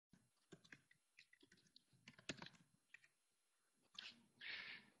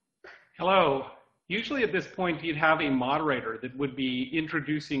Hello. Usually at this point, you'd have a moderator that would be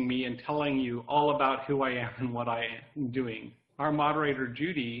introducing me and telling you all about who I am and what I am doing. Our moderator,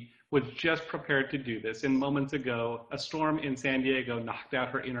 Judy, was just prepared to do this, and moments ago, a storm in San Diego knocked out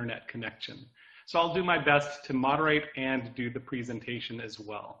her internet connection. So I'll do my best to moderate and do the presentation as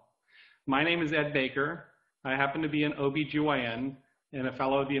well. My name is Ed Baker. I happen to be an OBGYN and a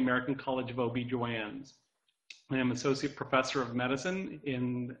fellow of the American College of OBGYNs. I am Associate Professor of Medicine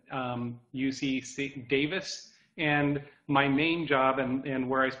in UC Davis, and my main job and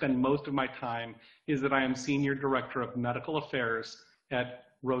where I spend most of my time is that I am Senior Director of Medical Affairs at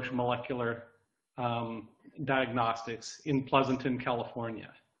Roche Molecular Diagnostics in Pleasanton, California.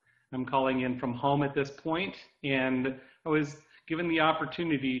 I'm calling in from home at this point, and I was given the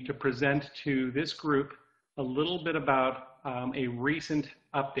opportunity to present to this group a little bit about a recent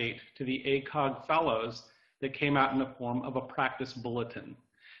update to the ACOG fellows that came out in the form of a practice bulletin.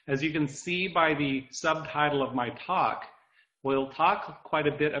 As you can see by the subtitle of my talk, we'll talk quite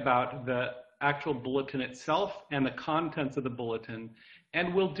a bit about the actual bulletin itself and the contents of the bulletin,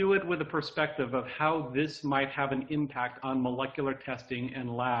 and we'll do it with a perspective of how this might have an impact on molecular testing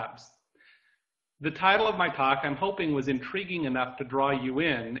and labs. The title of my talk, I'm hoping, was intriguing enough to draw you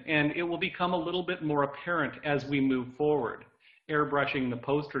in, and it will become a little bit more apparent as we move forward. Airbrushing the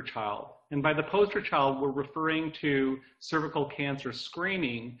poster child. And by the poster child, we're referring to cervical cancer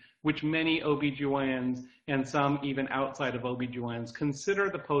screening, which many OBGYNs and some even outside of OBGYNs consider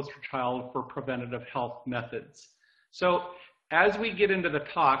the poster child for preventative health methods. So as we get into the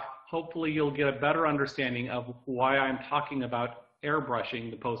talk, hopefully you'll get a better understanding of why I'm talking about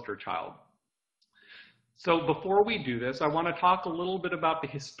airbrushing the poster child. So before we do this, I want to talk a little bit about the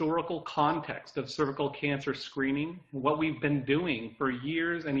historical context of cervical cancer screening, what we've been doing for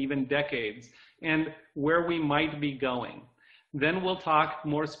years and even decades, and where we might be going. Then we'll talk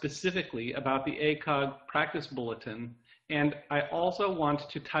more specifically about the ACOG practice bulletin, and I also want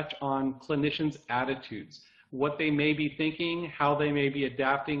to touch on clinicians' attitudes, what they may be thinking, how they may be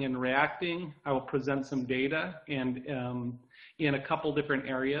adapting and reacting. I will present some data and in a couple different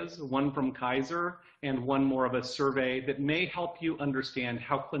areas, one from Kaiser and one more of a survey that may help you understand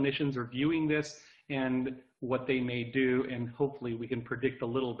how clinicians are viewing this and what they may do, and hopefully we can predict a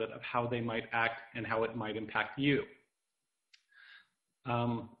little bit of how they might act and how it might impact you.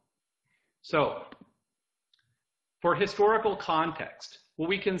 So for historical context, what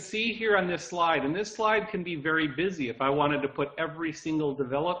we can see here on this slide, and this slide can be very busy if I wanted to put every single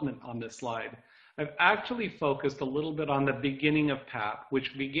development on this slide. I've actually focused a little bit on the beginning of PAP,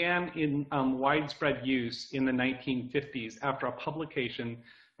 which began in widespread use in the 1950s after a publication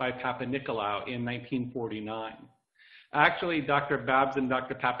by Papanicolaou in 1949. Actually, Dr. Babs and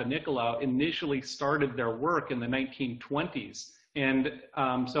Dr. Papanicolaou initially started their work in the 1920s. And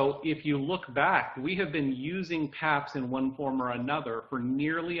so if you look back, we have been using PAPs in one form or another for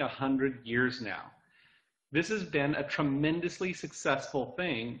nearly 100 years now. This has been a tremendously successful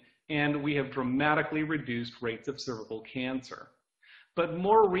thing, and we have dramatically reduced rates of cervical cancer. But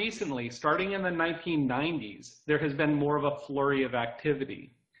more recently, starting in the 1990s, there has been more of a flurry of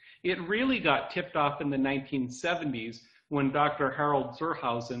activity. It really got tipped off in the 1970s when Dr. Harold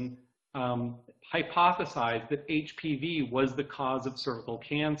Zurhausen hypothesized that HPV was the cause of cervical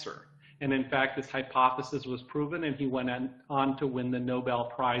cancer. And in fact, this hypothesis was proven, and he went on to win the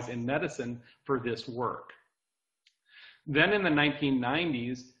Nobel Prize in Medicine for this work. Then in the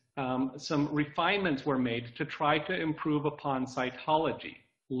 1990s, some refinements were made to try to improve upon cytology.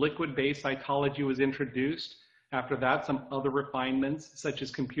 Liquid-based cytology was introduced. After that, some other refinements, such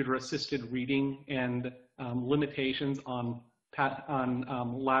as computer-assisted reading and limitations on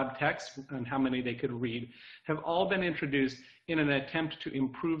lab techs and how many they could read, have all been introduced in an attempt to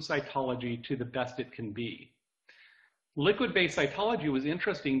improve cytology to the best it can be. Liquid-based cytology was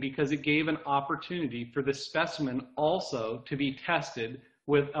interesting because it gave an opportunity for the specimen also to be tested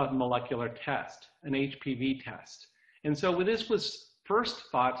with a molecular test, an HPV test. And so this was first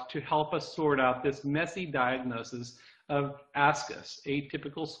thought to help us sort out this messy diagnosis of ASCUS,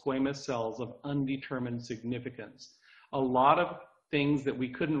 atypical squamous cells of undetermined significance. A lot of things that we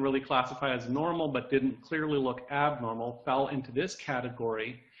couldn't really classify as normal but didn't clearly look abnormal fell into this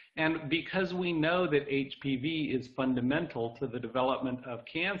category. And because we know that HPV is fundamental to the development of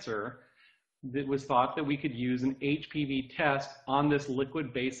cancer, it was thought that we could use an HPV test on this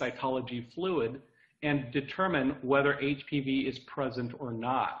liquid-based cytology fluid and determine whether HPV is present or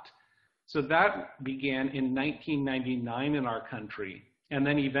not. So that began in 1999 in our country. And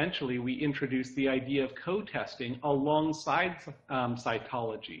then eventually we introduced the idea of co-testing alongside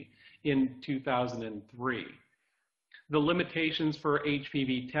cytology in 2003. the limitations for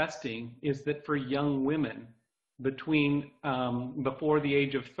HPV testing is that for young women before the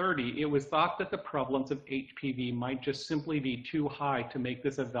age of 30, it was thought that the prevalence of HPV might just simply be too high to make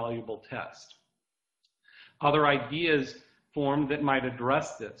this a valuable test. Other ideas formed that might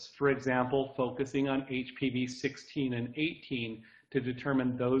address this, for example, focusing on HPV 16 and 18 to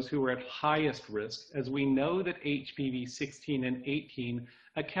determine those who are at highest risk, as we know that HPV 16 and 18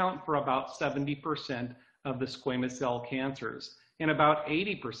 account for about 70% of the squamous cell cancers and about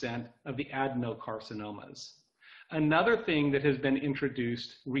 80% of the adenocarcinomas. Another thing that has been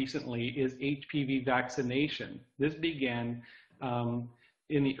introduced recently is HPV vaccination. This began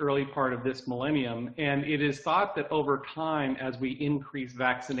in the early part of this millennium, and it is thought that over time, as we increase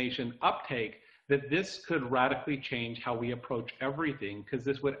vaccination uptake, that this could radically change how we approach everything, because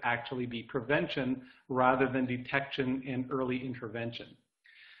this would actually be prevention rather than detection and early intervention.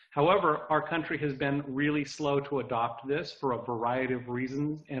 However, our country has been really slow to adopt this for a variety of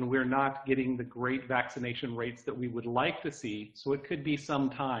reasons, and we're not getting the great vaccination rates that we would like to see, so it could be some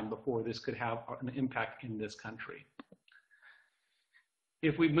time before this could have an impact in this country.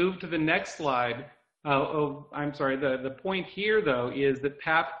 If we move to the next slide, the point here, though, is that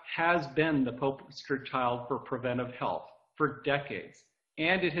PAP has been the poster child for preventive health for decades,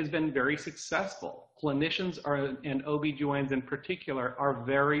 and it has been very successful. Clinicians and OB-GYNs in particular are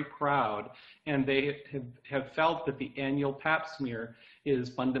very proud, and they have felt that the annual PAP smear is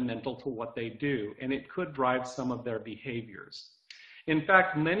fundamental to what they do, and it could drive some of their behaviors. In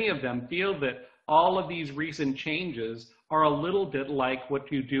fact, many of them feel that all of these recent changes are a little bit like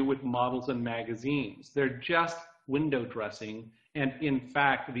what you do with models and magazines. They're just window dressing, and in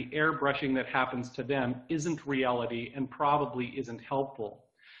fact, the airbrushing that happens to them isn't reality and probably isn't helpful.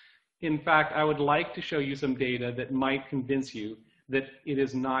 In fact, I would like to show you some data that might convince you that it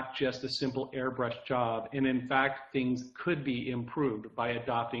is not just a simple airbrush job, and in fact, things could be improved by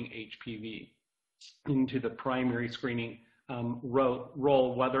adopting HPV into the primary screening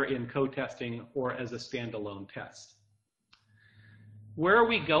role, whether in co-testing or as a standalone test. Where are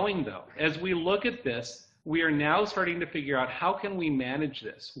we going, though? As we look at this, we are now starting to figure out how can we manage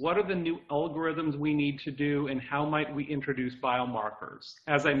this? What are the new algorithms we need to do, and how might we introduce biomarkers?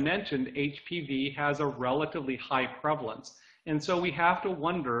 As I mentioned, HPV has a relatively high prevalence, and so we have to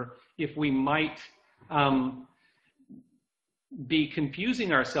wonder if we might be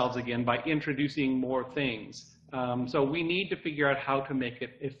confusing ourselves again by introducing more things. So we need to figure out how to make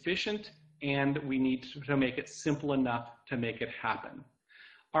it efficient, and we need to make it simple enough to make it happen.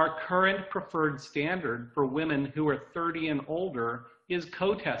 Our current preferred standard for women who are 30 and older is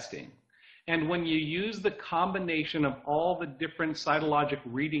co-testing. And when you use the combination of all the different cytologic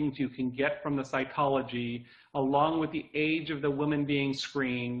readings you can get from the cytology, along with the age of the woman being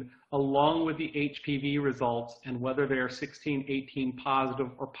screened, along with the HPV results, and whether they are 16, 18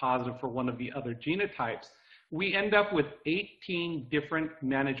 positive or positive for one of the other genotypes, we end up with 18 different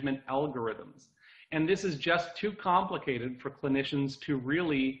management algorithms. And this is just too complicated for clinicians to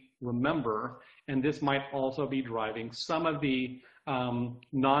really remember, and this might also be driving some of the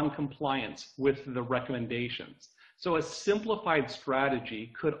non-compliance with the recommendations. So a simplified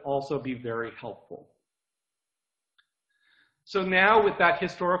strategy could also be very helpful. So now with that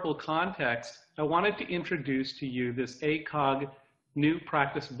historical context, I wanted to introduce to you this ACOG New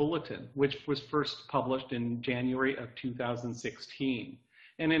Practice Bulletin, which was first published in January of 2016.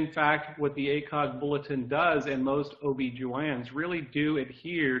 And in fact, what the ACOG Bulletin does, and most OB-GYNs really do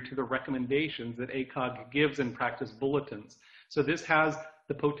adhere to the recommendations that ACOG gives in practice bulletins. So this has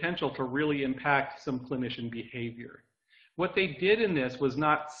the potential to really impact some clinician behavior. What they did in this was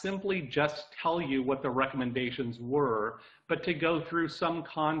not simply just tell you what the recommendations were, but to go through some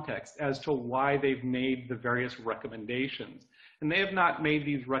context as to why they've made the various recommendations. And they have not made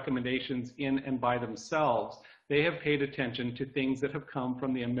these recommendations in and by themselves. They have paid attention to things that have come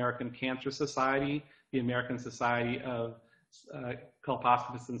from the American Cancer Society, the American Society of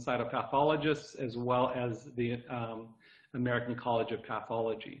Colposcopists and Cytopathologists, as well as the American College of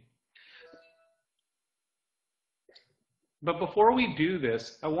Pathology. But before we do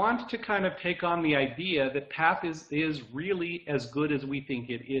this, I want to kind of take on the idea that PAP is really as good as we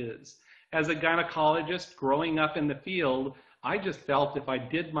think it is. As a gynecologist growing up in the field, I just felt if I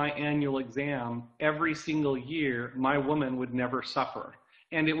did my annual exam every single year, my woman would never suffer.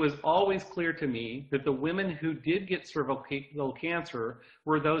 And it was always clear to me that the women who did get cervical cancer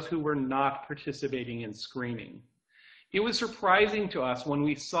were those who were not participating in screening. It was surprising to us when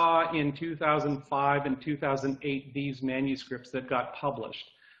we saw in 2005 and 2008 these manuscripts that got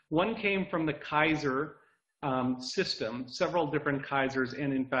published. One came from the Kaiser system, several different Kaisers,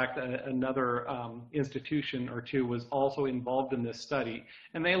 and in fact, another institution or two was also involved in this study.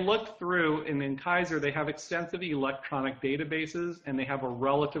 And they looked through, and in Kaiser, they have extensive electronic databases, and they have a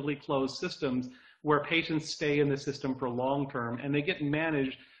relatively closed systems where patients stay in the system for long term, and they get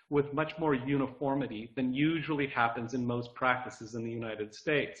managed with much more uniformity than usually happens in most practices in the United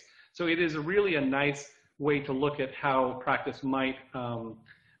States. So it is really a nice way to look at how practice might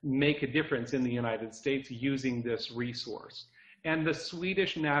make a difference in the United States using this resource. And the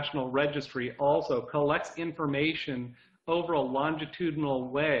Swedish National Registry also collects information over a longitudinal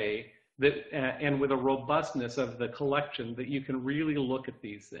way that, and with a robustness of the collection that you can really look at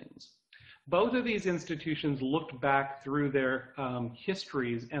these things. Both of these institutions looked back through their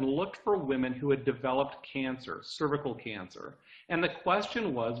histories and looked for women who had developed cancer, cervical cancer. And the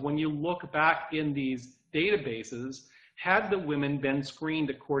question was, when you look back in these databases, had the women been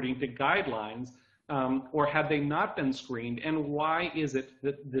screened according to guidelines, or had they not been screened, and why is it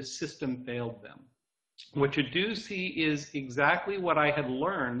that the system failed them? What you do see is exactly what I had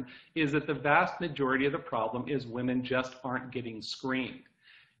learned, is that the vast majority of the problem is women just aren't getting screened.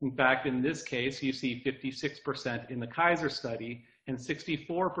 In fact, in this case, you see 56% in the Kaiser study and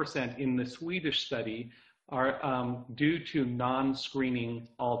 64% in the Swedish study are due to non-screening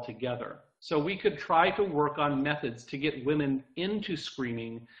altogether. So we could try to work on methods to get women into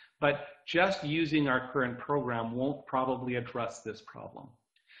screening, but just using our current program won't probably address this problem.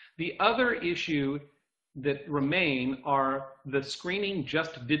 The other issue that remain are the screening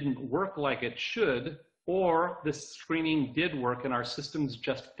just didn't work like it should, or the screening did work and our systems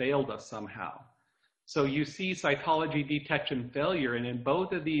just failed us somehow. So you see cytology detection failure, and in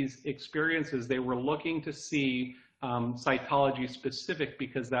both of these experiences, they were looking to see cytology specific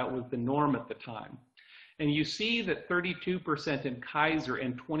because that was the norm at the time. And you see that 32% in Kaiser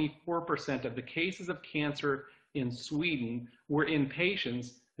and 24% of the cases of cancer in Sweden were in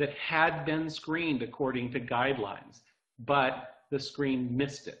patients that had been screened according to guidelines, but the screen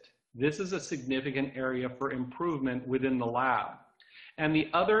missed it. This is a significant area for improvement within the lab. And the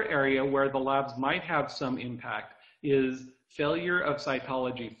other area where the labs might have some impact is failure of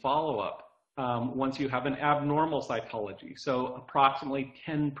cytology follow-up once you have an abnormal cytology. So approximately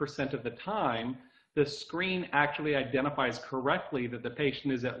 10% of the time, the screen actually identifies correctly that the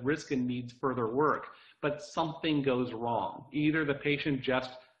patient is at risk and needs further work, but something goes wrong. Either the patient just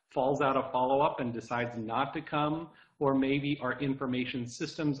falls out of follow-up and decides not to come, or maybe our information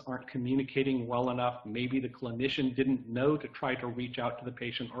systems aren't communicating well enough. Maybe the clinician didn't know to try to reach out to the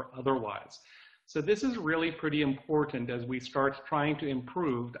patient or otherwise. So this is really pretty important as we start trying to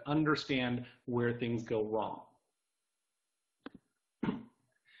improve to understand where things go wrong.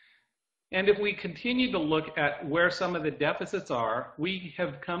 And if we continue to look at where some of the deficits are, we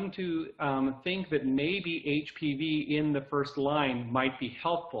have come to think that maybe HPV in the first line might be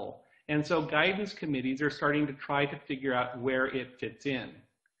helpful. And so guidance committees are starting to try to figure out where it fits in.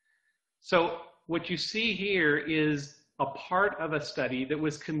 So what you see here is a part of a study that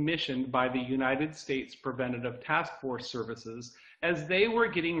was commissioned by the United States Preventative Task Force Services as they were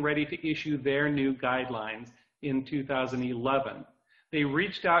getting ready to issue their new guidelines in 2011. They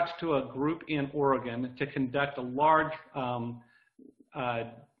reached out to a group in Oregon to conduct a large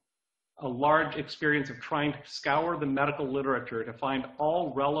experience of trying to scour the medical literature to find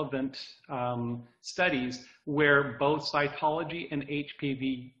all relevant studies where both cytology and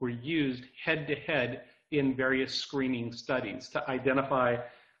HPV were used head-to-head in various screening studies to identify,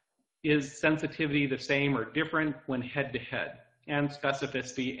 is sensitivity the same or different when head-to-head, and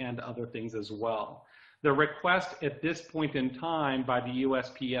specificity and other things as well. The request at this point in time by the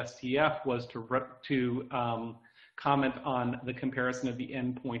USPSTF was to comment on the comparison of the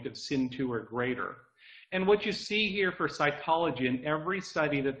endpoint of SIN2 or greater. And what you see here for cytology, in every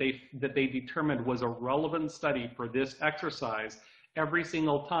study that they determined was a relevant study for this exercise, every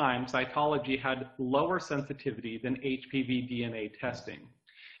single time cytology had lower sensitivity than HPV DNA testing.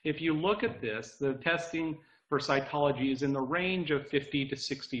 If you look at this, the testing for cytology is in the range of 50 to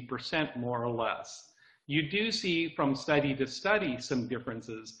 60% more or less. You do see from study to study some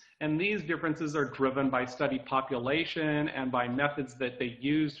differences, and these differences are driven by study population and by methods that they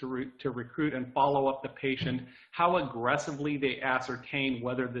use to recruit and follow up the patient, how aggressively they ascertain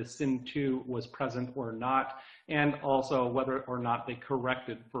whether the SIN2 was present or not, and also whether or not they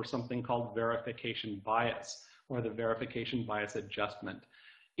corrected for something called verification bias or the verification bias adjustment.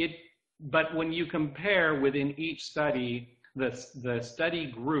 But when you compare within each study, the study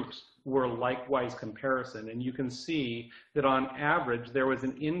groups were likewise comparison, and you can see that on average there was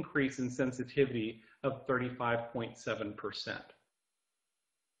an increase in sensitivity of 35.7%.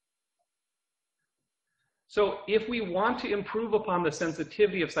 So if we want to improve upon the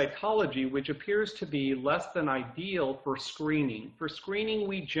sensitivity of cytology, which appears to be less than ideal for screening,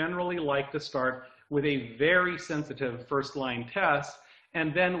 we generally like to start with a very sensitive first-line test,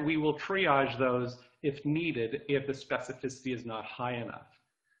 and then we will triage those if needed, if the specificity is not high enough.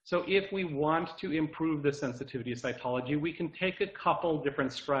 So if we want to improve the sensitivity of cytology, we can take a couple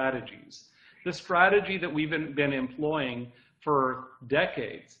different strategies. The strategy that we've been employing for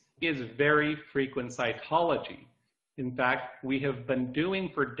decades is very frequent cytology. In fact, we have been doing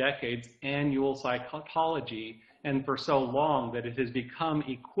for decades annual cytology, and for so long that it has become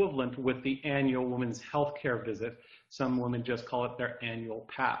equivalent with the annual women's health care visit. Some women just call it their annual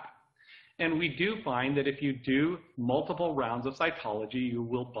PAP. And we do find that if you do multiple rounds of cytology, you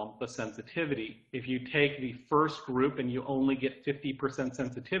will bump the sensitivity. If you take the first group and you only get 50%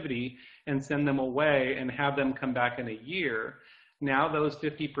 sensitivity and send them away and have them come back in a year, now those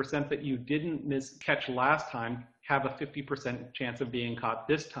 50% that you didn't catch last time have a 50% chance of being caught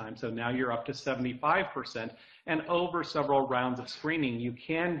this time. So now you're up to 75%. And over several rounds of screening, you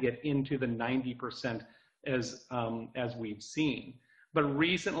can get into the 90% as we've seen. But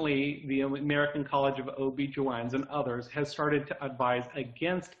recently, the American College of OB/GYNs and others has started to advise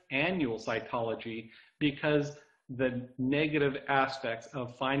against annual cytology because the negative aspects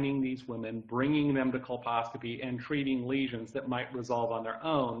of finding these women, bringing them to colposcopy, and treating lesions that might resolve on their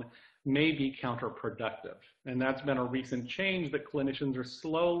own may be counterproductive. And that's been a recent change that clinicians are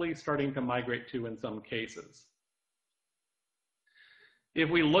slowly starting to migrate to in some cases. If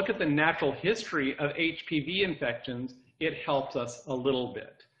we look at the natural history of HPV infections, it helps us a little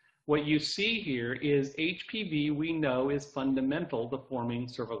bit. What you see here is HPV we know is fundamental to forming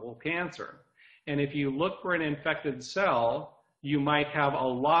cervical cancer. And if you look for an infected cell, you might have a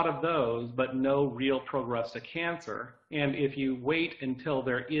lot of those, but no real progress to cancer. And if you wait until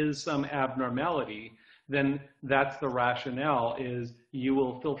there is some abnormality, then that's the rationale, is you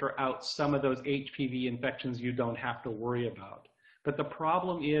will filter out some of those HPV infections you don't have to worry about. But the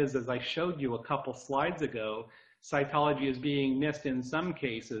problem is, as I showed you a couple slides ago, cytology is being missed in some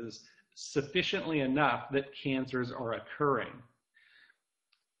cases sufficiently enough that cancers are occurring.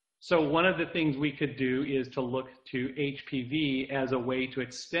 So one of the things we could do is to look to HPV as a way to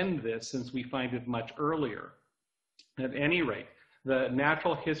extend this, since we find it much earlier. At any rate, the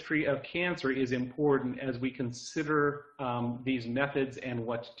natural history of cancer is important as we consider these methods and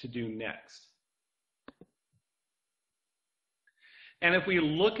what to do next. And if we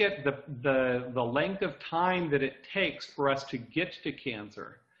look at the length of time that it takes for us to get to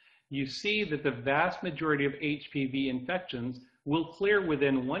cancer, you see that the vast majority of HPV infections will clear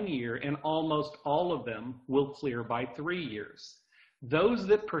within 1 year, and almost all of them will clear by 3 years. Those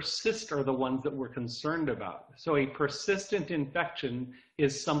that persist are the ones that we're concerned about. So a persistent infection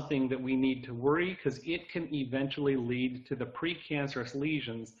is something that we need to worry, because it can eventually lead to the precancerous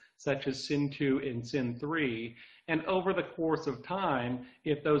lesions such as SIN2 and SIN3. And over the course of time,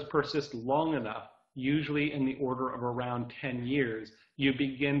 if those persist long enough, usually in the order of around 10 years, you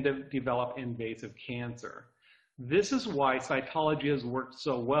begin to develop invasive cancer. This is why cytology has worked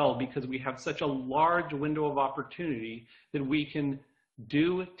so well, because we have such a large window of opportunity that we can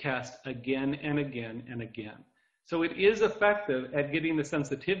do test again and again and again. So it is effective at getting the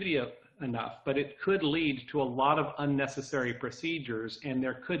sensitivity up enough, but it could lead to a lot of unnecessary procedures, and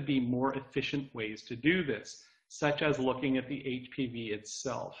there could be more efficient ways to do this, such as looking at the HPV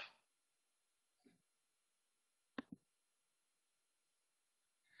itself.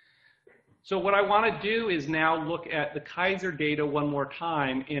 So what I want to do is now look at the Kaiser data one more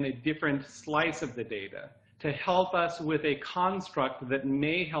time in a different slice of the data to help us with a construct that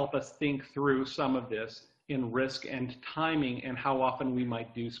may help us think through some of this in risk and timing and how often we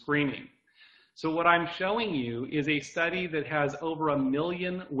might do screening. So what I'm showing you is a study that has over 1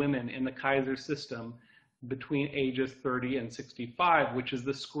 million women in the Kaiser system between ages 30 and 65, which is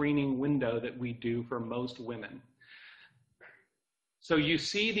the screening window that we do for most women. So you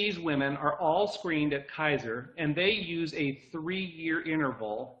see these women are all screened at Kaiser, and they use a 3-year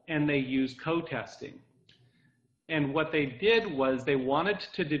interval, and they use co-testing. And what they did was they wanted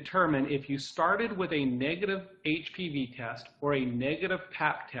to determine if you started with a negative HPV test or a negative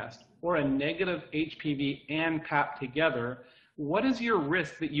PAP test or a negative HPV and PAP together, what is your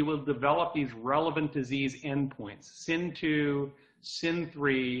risk that you will develop these relevant disease endpoints, SIN2,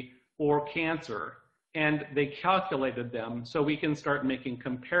 SIN3, or cancer? And they calculated them so we can start making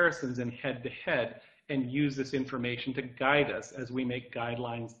comparisons in head-to-head and use this information to guide us as we make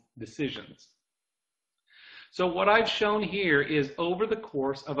guidelines decisions. So what I've shown here is over the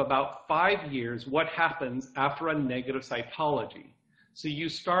course of about 5 years, what happens after a negative cytology. So you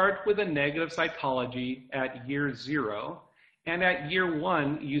start with a negative cytology at year 0, and at year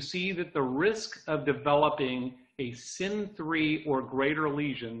 1, you see that the risk of developing a SYN3 or greater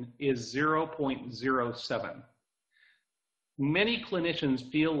lesion is 0.07. Many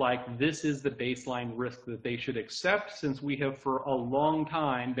clinicians feel like this is the baseline risk that they should accept, since we have for a long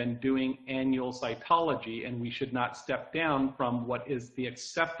time been doing annual cytology, and we should not step down from what is the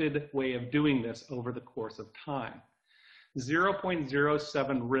accepted way of doing this over the course of time.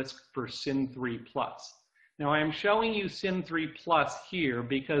 0.07 risk for SYN3+. Now, I am showing you SYN3+ here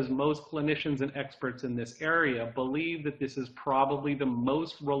because most clinicians and experts in this area believe that this is probably the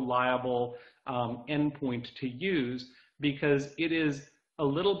most reliable endpoint to use, because it is a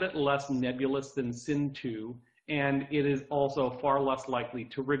little bit less nebulous than SYN2, and it is also far less likely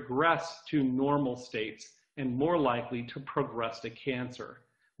to regress to normal states and more likely to progress to cancer.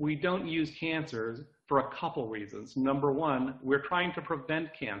 We don't use cancers for a couple reasons. Number one, we're trying to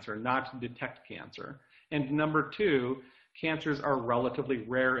prevent cancer, not to detect cancer. And number two, cancers are relatively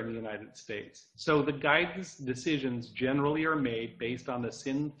rare in the United States. So the guidance decisions generally are made based on the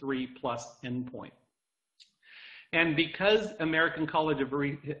SYN3+ endpoint. And because American College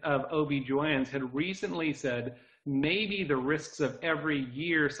of OB-GYNs had recently said maybe the risks of every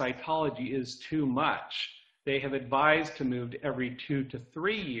year cytology is too much, they have advised to move to every 2 to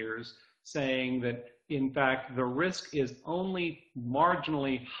 3 years, saying that in fact the risk is only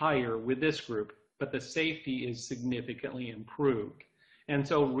marginally higher with this group, but the safety is significantly improved. And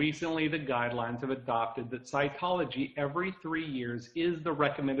so recently the guidelines have adopted that cytology every 3 years is the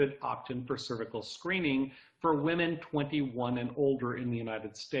recommended option for cervical screening for women 21 and older in the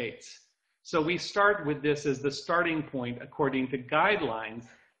United States. So we start with this as the starting point according to guidelines,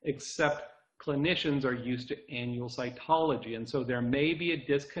 except clinicians are used to annual cytology. And so there may be a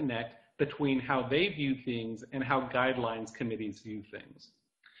disconnect between how they view things and how guidelines committees view things.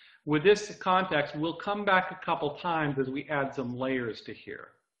 With this context, we'll come back a couple times as we add some layers to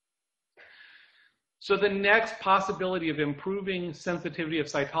here. So the next possibility of improving sensitivity of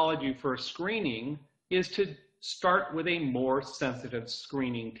cytology for screening is to start with a more sensitive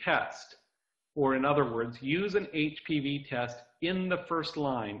screening test. Or in other words, use an HPV test in the first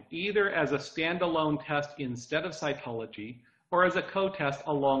line, either as a standalone test instead of cytology or as a co-test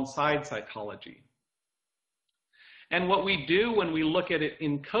alongside cytology. And what we do when we look at it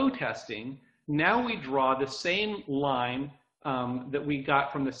in co-testing, now we draw the same line that we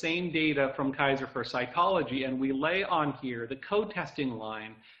got from the same data from Kaiser for cytology, and we lay on here the co-testing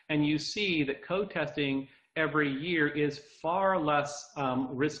line, and you see that co-testing every year is far less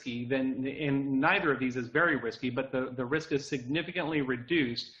risky than, and neither of these is very risky, but the risk is significantly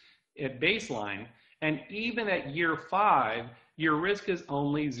reduced at baseline. And even at year 5, your risk is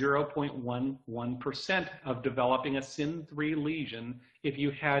only 0.11% of developing a SYN3 lesion if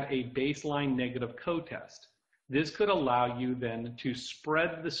you had a baseline negative co-test. This could allow you then to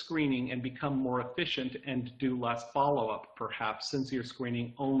spread the screening and become more efficient and do less follow-up, perhaps, since you're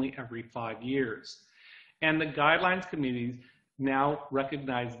screening only every 5 years. And the guidelines committees now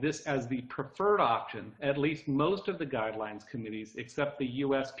recognize this as the preferred option, at least most of the guidelines committees, except the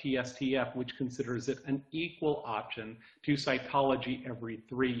USPSTF, which considers it an equal option to cytology every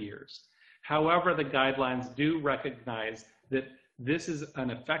 3 years. However, the guidelines do recognize that this is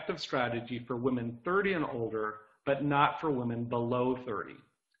an effective strategy for women 30 and older, but not for women below 30.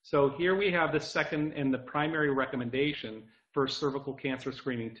 So here we have the second and the primary recommendation for cervical cancer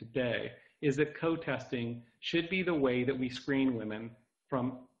screening today, is that co-testing should be the way that we screen women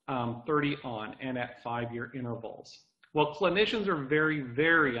from 30 on and at 5-year intervals. Well, clinicians are very,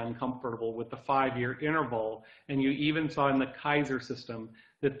 very uncomfortable with the 5-year interval, and you even saw in the Kaiser system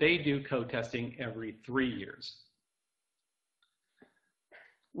that they do co-testing every 3 years.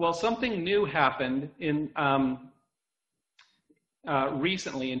 Well, something new happened in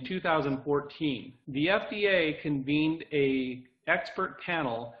recently in 2014. The FDA convened an expert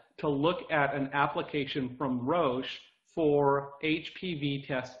panel to look at an application from Roche for HPV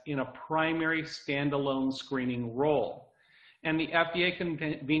tests in a primary standalone screening role. And the FDA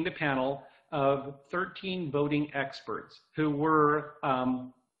convened a panel of 13 voting experts who were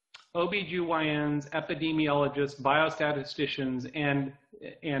OB-GYNs, epidemiologists, biostatisticians,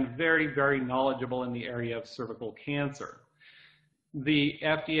 and very, very knowledgeable in the area of cervical cancer. The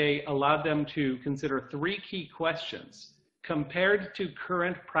FDA allowed them to consider 3 key questions. Compared to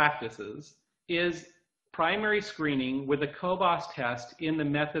current practices, is primary screening with a COBOS test in the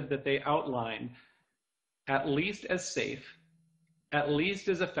method that they outlined at least as safe, at least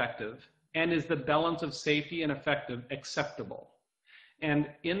as effective, and is the balance of safety and effective acceptable? And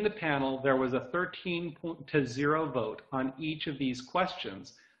in the panel, there was a 13-0 vote on each of these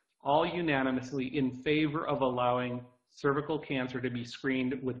questions, all unanimously in favor of allowing cervical cancer to be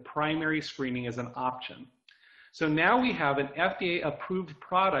screened with primary screening as an option. So now we have an FDA-approved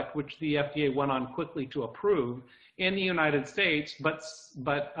product, which the FDA went on quickly to approve in the United States, but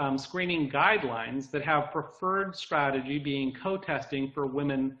screening guidelines that have preferred strategy being co-testing for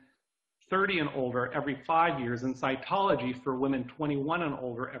women 30 and older every 5 years and cytology for women 21 and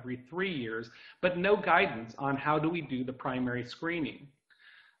older every 3 years, but no guidance on how do we do the primary screening.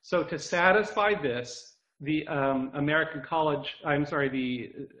 So to satisfy this, the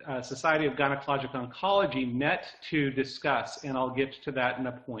Society of Gynecologic Oncology met to discuss, and I'll get to that in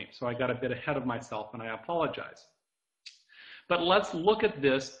a point. So I got a bit ahead of myself and I apologize. But let's look at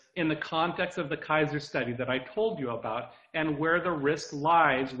this in the context of the Kaiser study that I told you about and where the risk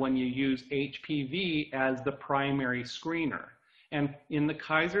lies when you use HPV as the primary screener. And in the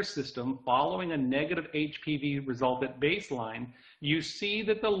Kaiser system, following a negative HPV result at baseline, you see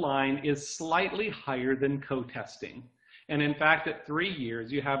that the line is slightly higher than co-testing. And in fact, at 3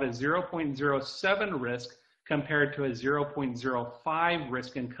 years, you have a 0.07 risk compared to a 0.05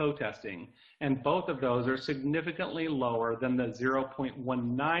 risk in co-testing. And both of those are significantly lower than the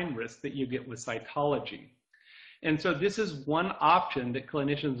 0.19 risk that you get with cytology. And so this is one option that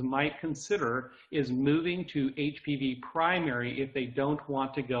clinicians might consider, is moving to HPV primary if they don't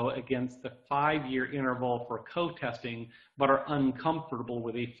want to go against the 5-year interval for co-testing, but are uncomfortable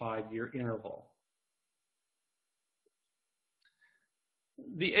with a 5-year interval.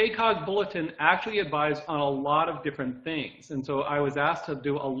 The ACOG bulletin actually advised on a lot of different things. And so I was asked to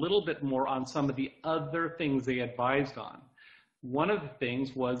do a little bit more on some of the other things they advised on. One of the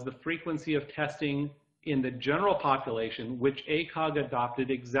things was the frequency of testing in the general population, which ACOG adopted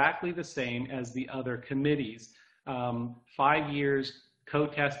exactly the same as the other committees. 5 years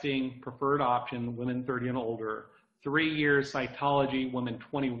co-testing, preferred option, women 30 and older. 3 years cytology, women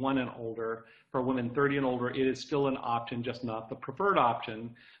 21 and older. For women 30 and older, it is still an option, just not the preferred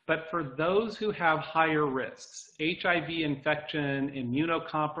option. But for those who have higher risks, HIV infection,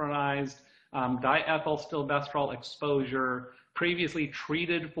 immunocompromised, diethylstilbestrol exposure, previously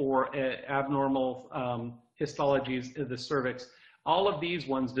treated for abnormal histologies of the cervix, all of these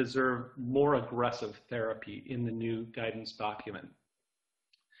ones deserve more aggressive therapy in the new guidance document.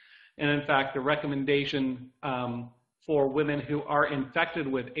 And in fact, the recommendation for women who are infected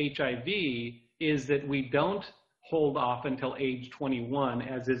with HIV is that we don't hold off until age 21,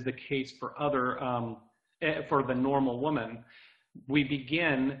 as is the case for other, for the normal woman. We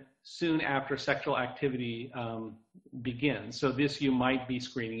begin soon after sexual activity begins. So this you might be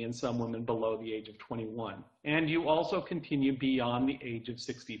screening in some women below the age of 21. And you also continue beyond the age of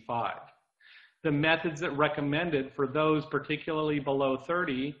 65. The methods that recommended for those particularly below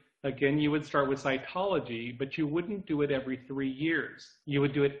 30, again, you would start with cytology, but you wouldn't do it every 3 years. You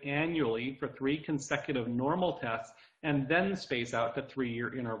would do it annually for 3 consecutive normal tests and then space out to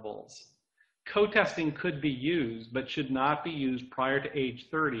 3-year intervals. Co-testing could be used, but should not be used prior to age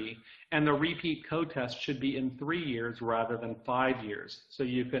 30, and the repeat co-test should be in 3 years rather than 5 years. So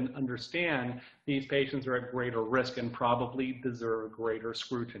you can understand these patients are at greater risk and probably deserve greater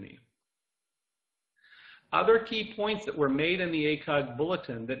scrutiny. Other key points that were made in the ACOG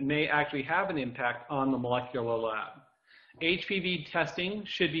bulletin that may actually have an impact on the molecular lab. HPV testing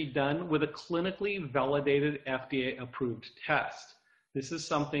should be done with a clinically validated FDA-approved test. This is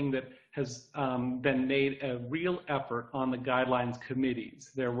something that has been made a real effort on the guidelines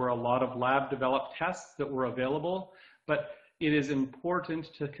committees. There were a lot of lab-developed tests that were available, but it is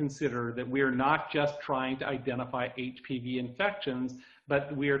important to consider that we are not just trying to identify HPV infections,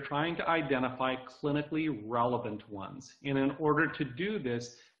 but we are trying to identify clinically relevant ones. And in order to do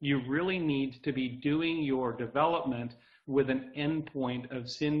this, you really need to be doing your development with an endpoint of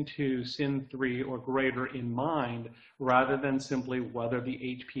SYN2, SYN3, or greater in mind, rather than simply whether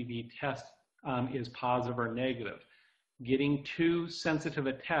the HPV test is positive or negative. Getting too sensitive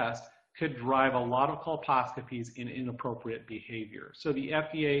a test could drive a lot of colposcopies in inappropriate behavior. So the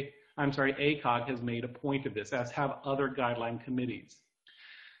ACOG has made a point of this, as have other guideline committees.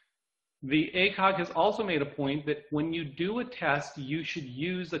 The ACOG has also made a point that when you do a test, you should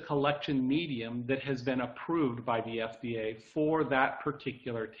use a collection medium that has been approved by the FDA for that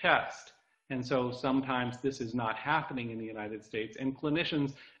particular test. And so sometimes this is not happening in the United States. And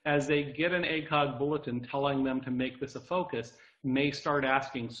clinicians, as they get an ACOG bulletin telling them to make this a focus, may start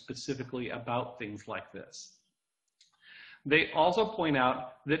asking specifically about things like this. They also point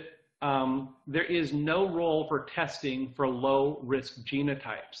out that there is no role for testing for low-risk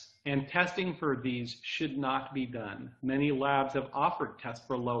genotypes, and testing for these should not be done. Many labs have offered tests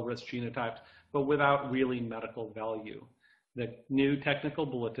for low-risk genotypes, but without really medical value. The new technical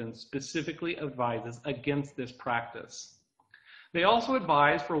bulletin specifically advises against this practice. They also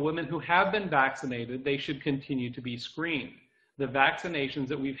advise for women who have been vaccinated, they should continue to be screened. The vaccinations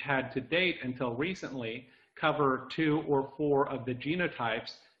that we've had to date until recently cover 2 or 4 of the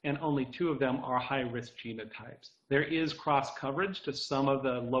genotypes, and only 2 of them are high-risk genotypes. There is cross-coverage to some of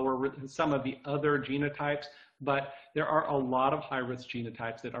the other genotypes, but there are a lot of high-risk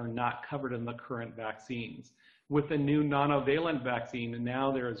genotypes that are not covered in the current vaccines. With the new monovalent vaccine,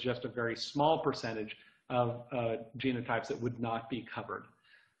 now there is just a very small percentage of genotypes that would not be covered.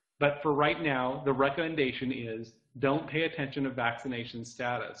 But for right now, the recommendation is don't pay attention to vaccination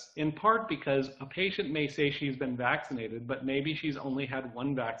status, in part because a patient may say she's been vaccinated, but maybe she's only had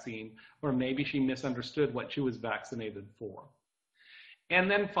 1 vaccine, or maybe she misunderstood what she was vaccinated for. And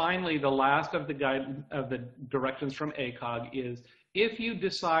then finally, the last of the directions from ACOG is, if you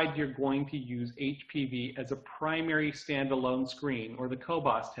decide you're going to use HPV as a primary standalone screen, or the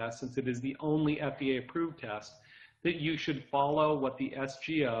COBOS test, since it is the only FDA-approved test, that you should follow what the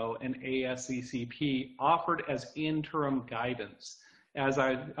SGO and ASCCP offered as interim guidance. As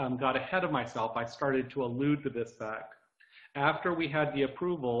I got ahead of myself, I started to allude to this fact. After we had the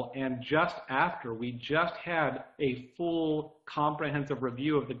approval, and just after we just had a full comprehensive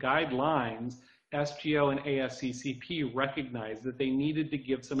review of the guidelines, SGO and ASCCP recognized that they needed to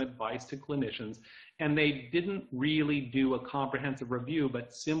give some advice to clinicians, and they didn't really do a comprehensive review,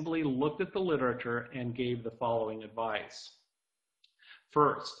 but simply looked at the literature and gave the following advice.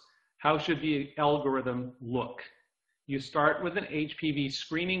 First, how should the algorithm look? You start with an HPV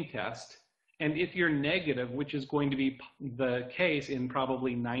screening test, and if you're negative, which is going to be the case in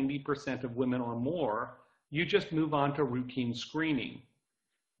probably 90% of women or more, you just move on to routine screening.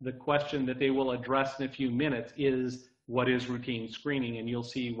 The question that they will address in a few minutes is, what is routine screening? And you'll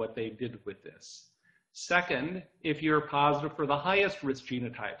see what they did with this. Second, if you're positive for the highest risk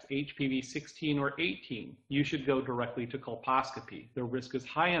genotypes, HPV 16 or 18, you should go directly to colposcopy. The risk is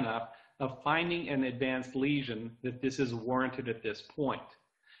high enough of finding an advanced lesion that this is warranted at this point.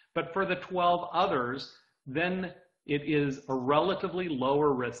 But for the 12 others, then it is a relatively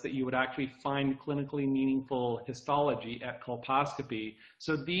lower risk that you would actually find clinically meaningful histology at colposcopy.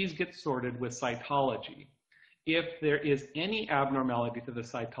 So these get sorted with cytology. If there is any abnormality to the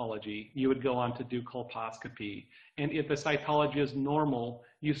cytology, you would go on to do colposcopy. And if the cytology is normal,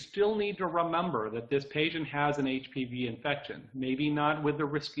 you still need to remember that this patient has an HPV infection. Maybe not with the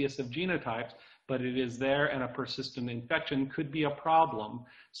riskiest of genotypes, but it is there, and a persistent infection could be a problem.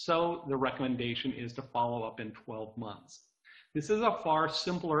 So the recommendation is to follow up in 12 months. This is a far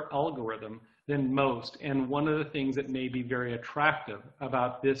simpler algorithm than most, and one of the things that may be very attractive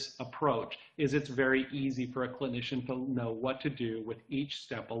about this approach is it's very easy for a clinician to know what to do with each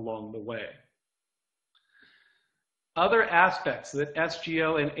step along the way. Other aspects that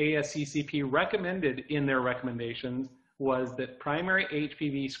SGO and ASCCP recommended in their recommendations was that primary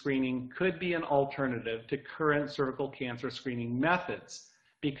HPV screening could be an alternative to current cervical cancer screening methods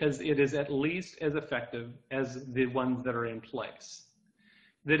because it is at least as effective as the ones that are in place.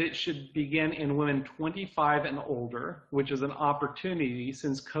 That it should begin in women 25 and older, which is an opportunity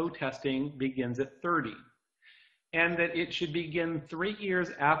since co-testing begins at 30. And that it should begin 3 years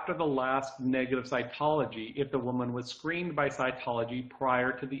after the last negative cytology if the woman was screened by cytology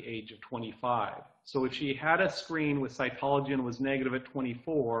prior to the age of 25. So if she had a screen with cytology and was negative at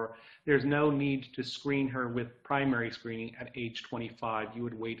 24, there's no need to screen her with primary screening at age 25. You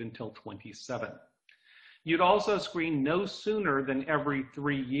would wait until 27. You'd also screen no sooner than every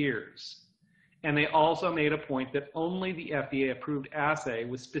 3 years. And they also made a point that only the FDA-approved assay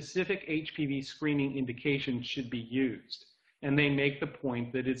with specific HPV screening indications should be used. And they make the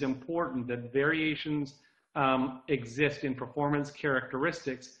point that it's important that variations exist in performance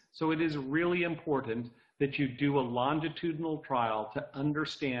characteristics, so it is really important that you do a longitudinal trial to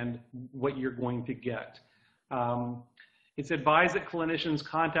understand what you're going to get. It's advised that clinicians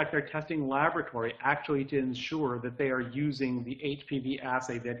contact their testing laboratory actually to ensure that they are using the HPV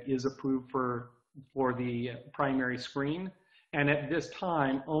assay that is approved for the primary screen. And at this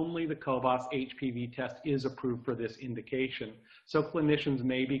time, only the COBOS HPV test is approved for this indication. So clinicians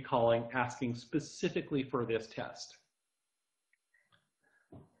may be calling, asking specifically for this test.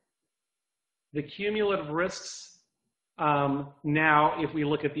 The cumulative risks, now if we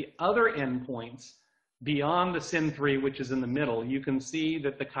look at the other endpoints, beyond the SIN3, which is in the middle, you can see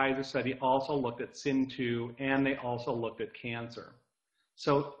that the Kaiser study also looked at SIN2 and they also looked at cancer.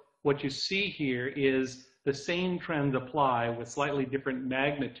 So what you see here is the same trends apply with slightly different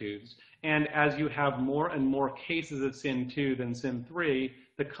magnitudes. And as you have more and more cases of SIN2 than SIN3,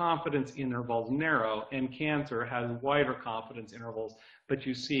 the confidence intervals narrow, and cancer has wider confidence intervals. But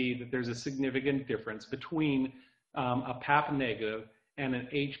you see that there's a significant difference between a PAP negative and an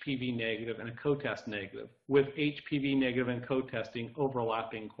HPV negative and a co-test negative, with HPV negative and co-testing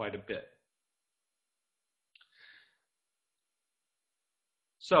overlapping quite a bit.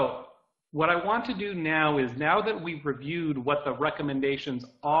 So what I want to do now is, now that we've reviewed what the recommendations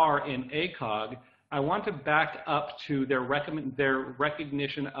are in ACOG, I want to back up to their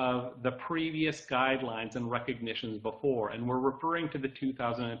recognition of the previous guidelines and recognitions before, and we're referring to the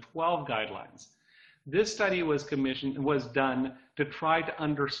 2012 guidelines. This study was done to try to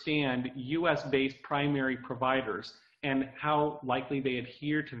understand US-based primary providers and how likely they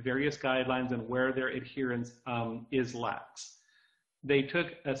adhere to various guidelines and where their adherence is lax. They took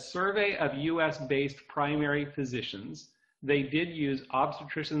a survey of US-based primary physicians. They did use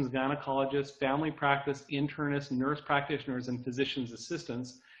obstetricians, gynecologists, family practice internists, nurse practitioners, and physician's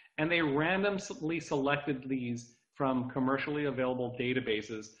assistants, and they randomly selected these from commercially available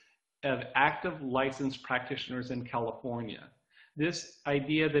databases of active licensed practitioners in California. This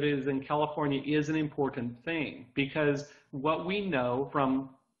idea that it is in California is an important thing, because what we know from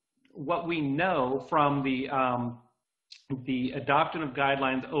the adoption of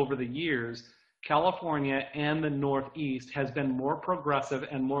guidelines over the years, California and the Northeast has been more progressive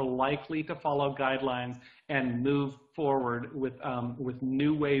and more likely to follow guidelines and move forward with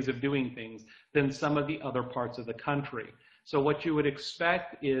new ways of doing things than some of the other parts of the country. So what you would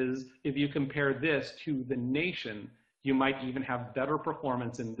expect is, if you compare this to the nation, you might even have better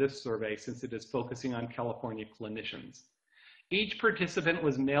performance in this survey, since it is focusing on California clinicians. Each participant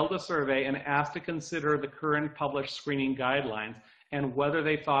was mailed a survey and asked to consider the current published screening guidelines and whether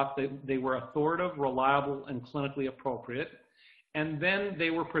they thought that they were authoritative, reliable, and clinically appropriate. And then they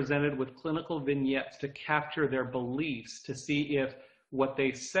were presented with clinical vignettes to capture their beliefs, to see if what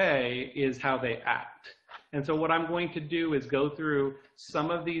they say is how they act. And so what I'm going to do is go through some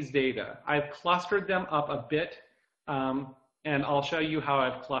of these data. I've clustered them up a bit, and I'll show you how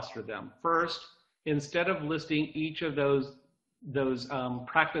I've clustered them. First, instead of listing each of those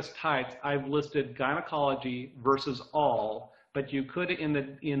practice types, I've listed gynecology versus all, but you could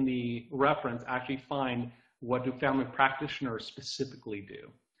in the reference actually find what do family practitioners specifically do.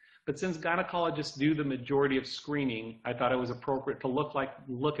 But since gynecologists do the majority of screening, I thought it was appropriate to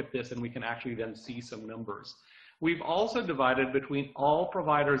look at this, and we can actually then see some numbers. We've also divided between all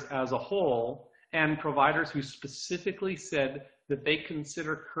providers as a whole and providers who specifically said that they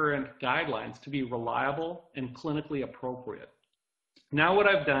consider current guidelines to be reliable and clinically appropriate. Now what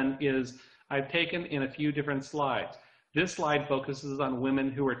I've done is I've taken in a few different slides. This slide focuses on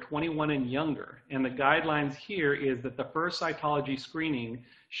women who are 21 and younger, and the guidelines here is that the first cytology screening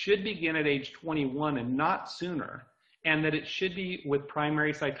should begin at age 21 and not sooner, and that it should be with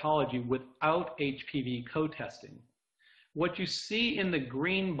primary cytology without HPV co-testing. What you see in the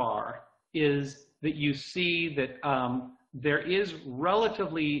green bar is that you see that there is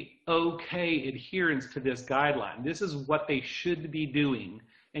relatively okay adherence to this guideline. This is what they should be doing.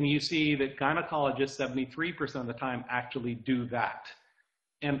 And you see that gynecologists, 73% of the time, actually do that.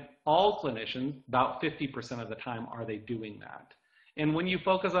 And all clinicians, about 50% of the time, are they doing that. And when you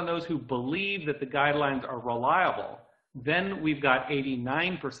focus on those who believe that the guidelines are reliable, then we've got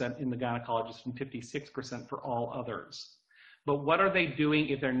 89% in the gynecologists and 56% for all others. But what are they doing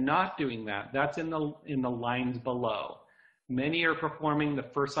if they're not doing that? That's in the lines below. Many are performing the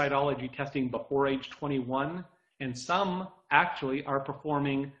first cytology testing before age 21, and some actually are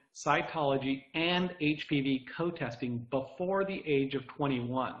performing cytology and HPV co-testing before the age of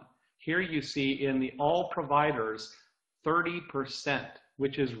 21. Here you see in the all providers, 30%,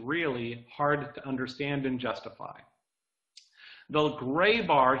 which is really hard to understand and justify. The gray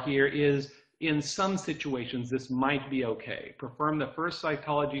bar here is, in some situations, this might be okay. Perform the first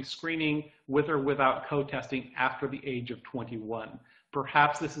cytology screening with or without co-testing after the age of 21.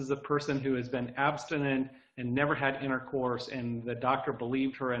 Perhaps this is a person who has been abstinent and never had intercourse, and the doctor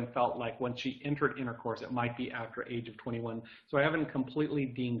believed her and felt like when she entered intercourse, it might be after age of 21. So I haven't completely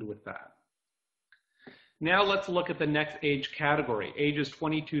deemed with that. Now let's look at the next age category, ages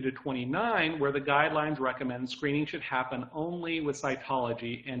 22 to 29, where the guidelines recommend screening should happen only with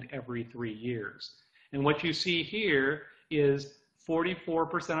cytology and every 3 years. And what you see here is 44%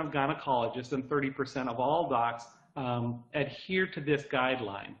 of gynecologists and 30% of all docs adhere to this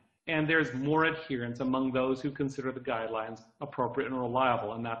guideline. And there's more adherence among those who consider the guidelines appropriate and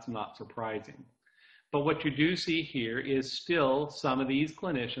reliable, and that's not surprising. But what you do see here is still some of these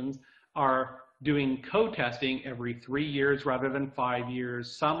clinicians are doing co-testing every 3 years rather than 5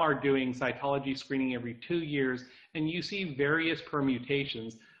 years. Some are doing cytology screening every 2 years, and you see various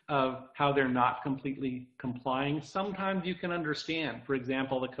permutations of how they're not completely complying. Sometimes you can understand, for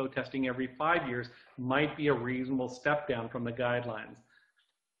example, the co-testing every 5 years might be a reasonable step down from the guidelines.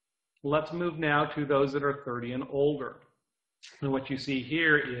 Let's move now to those that are 30 and older. And what you see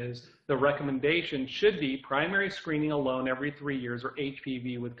here is the recommendation should be primary screening alone every 3 years or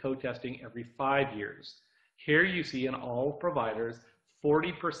HPV with co-testing every 5 years. Here you see in all providers,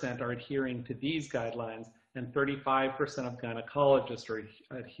 40% are adhering to these guidelines and 35% of gynecologists are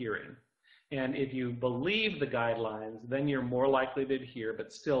adhering. And if you believe the guidelines, then you're more likely to adhere,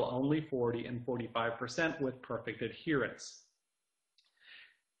 but still only 40 and 45% with perfect adherence.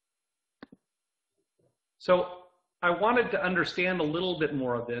 So I wanted to understand a little bit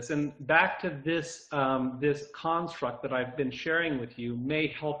more of this, and back to this, this construct that I've been sharing with you may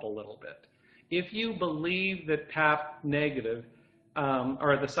help a little bit. If you believe that PAP negative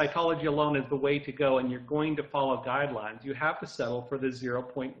or the cytology alone is the way to go and you're going to follow guidelines, you have to settle for the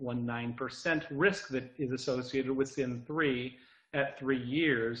 0.19% risk that is associated with SIN3 at 3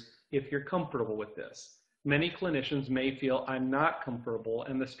 years if you're comfortable with this. Many clinicians may feel I'm not comfortable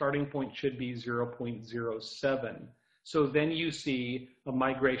and the starting point should be 0.07. So then you see a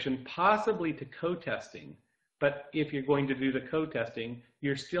migration possibly to co-testing, but if you're going to do the co-testing,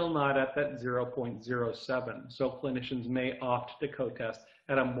 you're still not at that 0.07. So clinicians may opt to co-test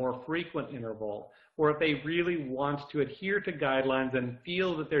at a more frequent interval, or if they really want to adhere to guidelines and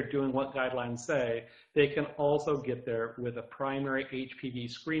feel that they're doing what guidelines say, they can also get there with a primary HPV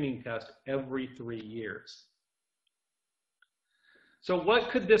screening test every 3 years. So what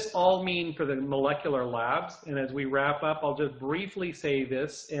could this all mean for the molecular labs? And as we wrap up, I'll just briefly say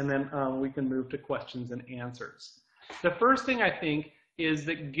this, and then we can move to questions and answers. The first thing I think is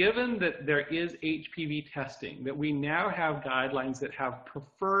that given that there is HPV testing, that we now have guidelines that have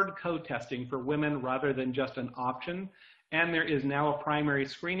preferred co-testing for women rather than just an option, and there is now a primary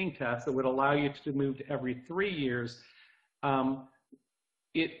screening test that would allow you to move to every 3 years,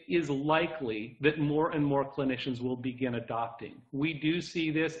 it is likely that more and more clinicians will begin adopting. We do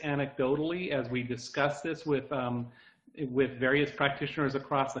see this anecdotally as we discuss this with various practitioners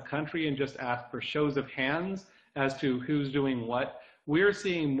across the country and just ask for shows of hands as to who's doing what. We're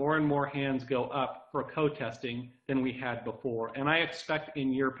seeing more and more hands go up for co-testing than we had before. And I expect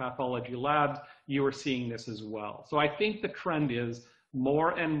in your pathology labs, you are seeing this as well. So I think the trend is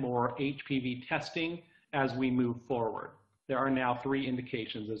more and more HPV testing as we move forward. There are now 3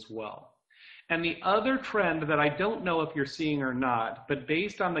 indications as well. And the other trend that I don't know if you're seeing or not, but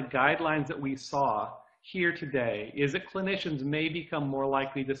based on the guidelines that we saw here today, is that clinicians may become more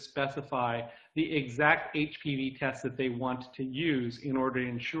likely to specify the exact HPV test that they want to use in order to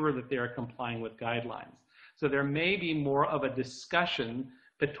ensure that they are complying with guidelines. So there may be more of a discussion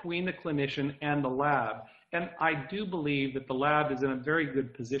between the clinician and the lab. And I do believe that the lab is in a very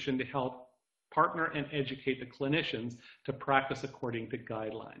good position to help partner and educate the clinicians to practice according to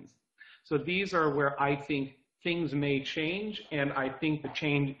guidelines. So these are where I think things may change, and I think the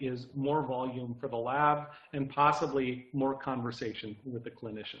change is more volume for the lab and possibly more conversation with the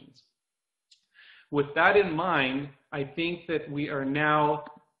clinicians. With that in mind, I think that we are now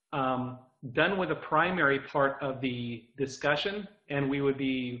done with the primary part of the discussion, and we would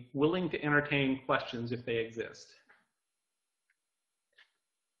be willing to entertain questions if they exist.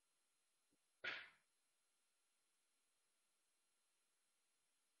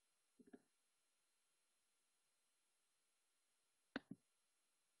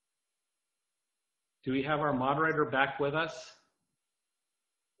 Do we have our moderator back with us?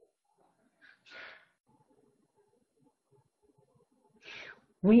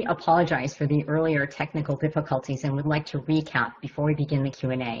 We apologize for the earlier technical difficulties and would like to recap before we begin the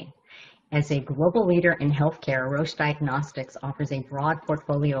Q&A. As a global leader in healthcare, Roche Diagnostics offers a broad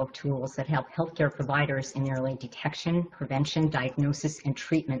portfolio of tools that help healthcare providers in the early detection, prevention, diagnosis, and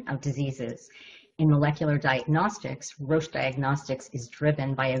treatment of diseases. In molecular diagnostics, Roche Diagnostics is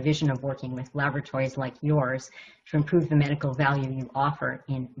driven by a vision of working with laboratories like yours to improve the medical value you offer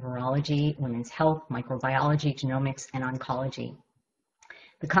in virology, women's health, microbiology, genomics, and oncology.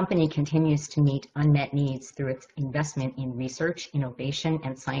 The company continues to meet unmet needs through its investment in research, innovation,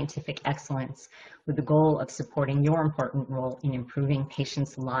 and scientific excellence with the goal of supporting your important role in improving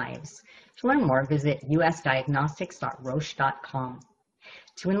patients' lives. To learn more, visit usdiagnostics.roche.com.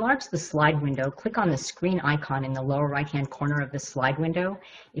 To enlarge the slide window, click on the screen icon in the lower right-hand corner of the slide window.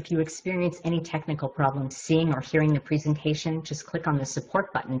 If you experience any technical problems seeing or hearing the presentation, just click on the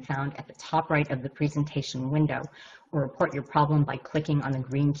support button found at the top right of the presentation window, or report your problem by clicking on the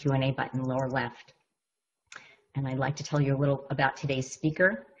green Q&A button lower left. And I'd like to tell you a little about today's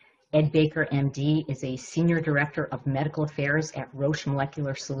speaker. Ed Baker, MD, is a Senior Director of Medical Affairs at Roche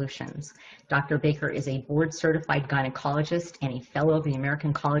Molecular Solutions. Dr. Baker is a board-certified gynecologist and a fellow of the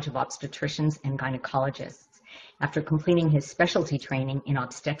American College of Obstetricians and Gynecologists. After completing his specialty training in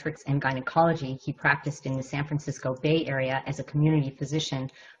obstetrics and gynecology, he practiced in the San Francisco Bay Area as a community physician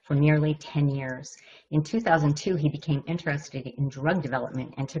for nearly 10 years. In 2002, he became interested in drug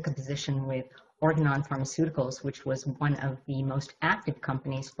development and took a position with Organon Pharmaceuticals, which was one of the most active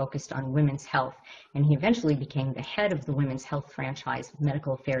companies focused on women's health, and he eventually became the head of the women's health franchise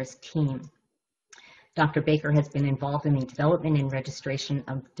medical affairs team. Dr. Baker has been involved in the development and registration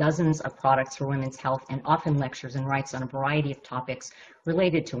of dozens of products for women's health and often lectures and writes on a variety of topics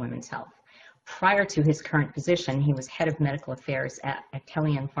related to women's health. Prior to his current position, he was head of medical affairs at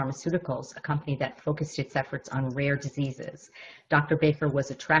Actelion Pharmaceuticals, a company that focused its efforts on rare diseases. Dr. Baker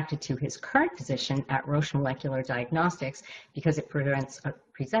was attracted to his current position at Roche Molecular Diagnostics because it presents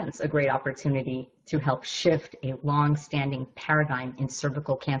a great opportunity to help shift a long-standing paradigm in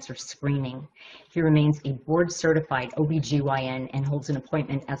cervical cancer screening. He remains a board-certified OBGYN and holds an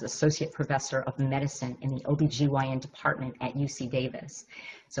appointment as Associate Professor of Medicine in the OBGYN department at UC Davis.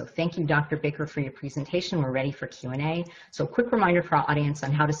 So thank you, Dr. Baker, for your presentation. We're ready for Q&A. So a quick reminder for our audience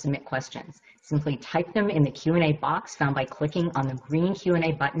on how to submit questions. Simply type them in the Q&A box found by clicking on the green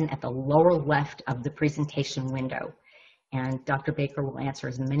Q&A button at the lower left of the presentation window. And Dr. Baker will answer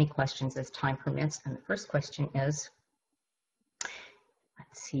as many questions as time permits. And the first question is,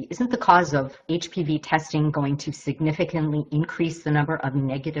 let's see, isn't the cause of HPV testing going to significantly increase the number of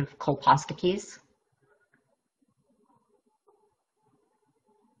negative colposcopies?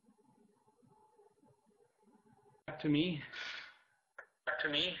 To me?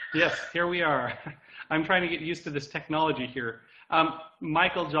 Yes, here we are. I'm trying to get used to this technology here.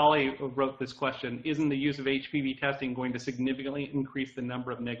 Michael Jolly wrote this question: isn't the use of HPV testing going to significantly increase the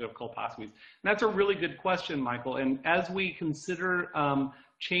number of negative colposcopies? And that's a really good question, Michael. And as we consider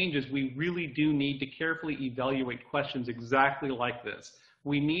changes, we really do need to carefully evaluate questions exactly like this.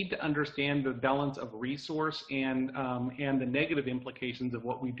 We need to understand the balance of resource and the negative implications of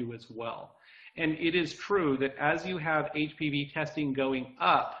what we do as well. And it is true that as you have HPV testing going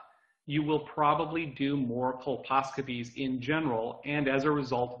up, you will probably do more colposcopies in general, and as a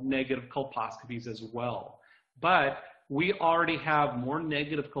result, negative colposcopies as well. But we already have more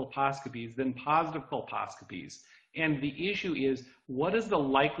negative colposcopies than positive colposcopies. And the issue is, what is the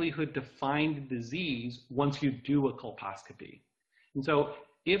likelihood to find disease once you do a colposcopy? And so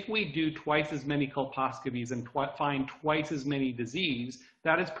if we do twice as many colposcopies and find twice as many disease,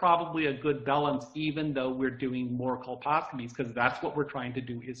 that is probably a good balance, even though we're doing more colposcopies, because that's what we're trying to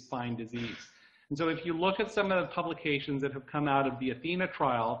do, is find disease. And so if you look at some of the publications that have come out of the Athena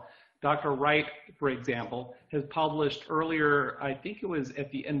trial, Dr. Wright, for example, has published earlier, I think it was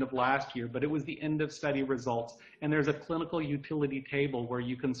at the end of last year, but it was the end of study results. And there's a clinical utility table where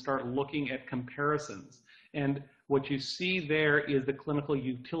you can start looking at comparisons. And what you see there is the clinical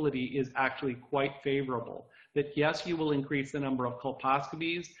utility is actually quite favorable. That yes, you will increase the number of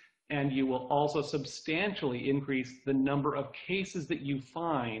colposcopies, and you will also substantially increase the number of cases that you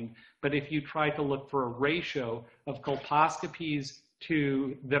find. But if you try to look for a ratio of colposcopies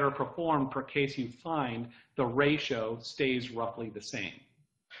that are performed per case you find, the ratio stays roughly the same.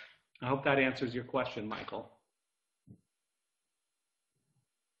 I hope that answers your question, Michael.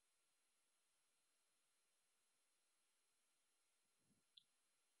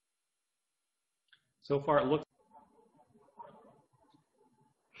 So far, it looks.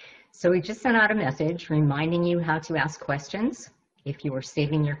 So we just sent out a message reminding you how to ask questions. If you are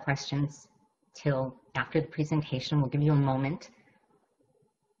saving your questions till after the presentation, we'll give you a moment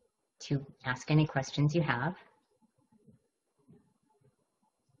to ask any questions you have.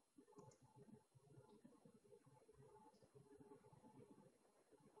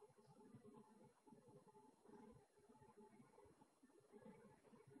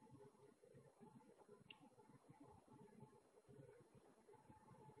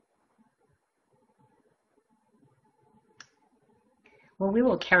 Well, we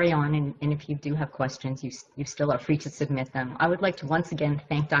will carry on, and if you do have questions, you still are free to submit them. I would like to once again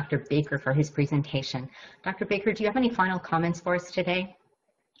thank Dr. Baker for his presentation. Dr. Baker, do you have any final comments for us today?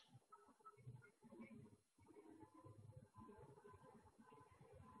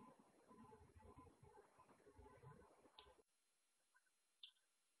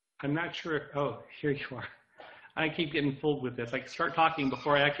 I'm not sure if, oh, here you are. I keep getting fooled with this. I start talking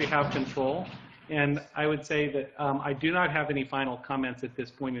before I actually have control. And I would say that I do not have any final comments at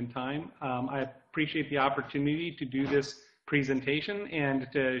this point in time. I appreciate the opportunity to do this presentation and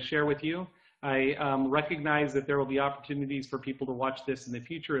to share with you. I recognize that there will be opportunities for people to watch this in the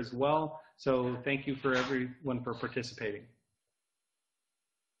future as well. So thank you for everyone for participating.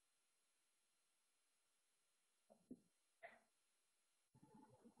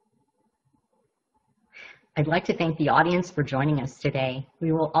 I'd like to thank the audience for joining us today.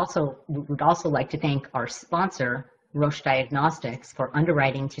 We would also like to thank our sponsor, Roche Diagnostics, for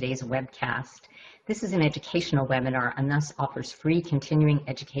underwriting today's webcast. This is an educational webinar and thus offers free continuing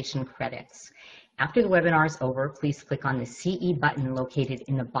education credits. After the webinar is over, please click on the CE button located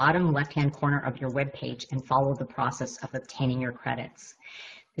in the bottom left-hand corner of your webpage and follow the process of obtaining your credits.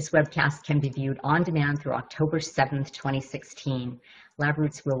 This webcast can be viewed on demand through October 7th, 2016.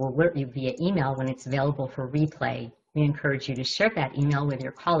 LabRoots will alert you via email when it's available for replay. We encourage you to share that email with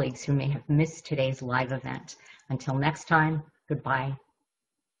your colleagues who may have missed today's live event. Until next time, goodbye.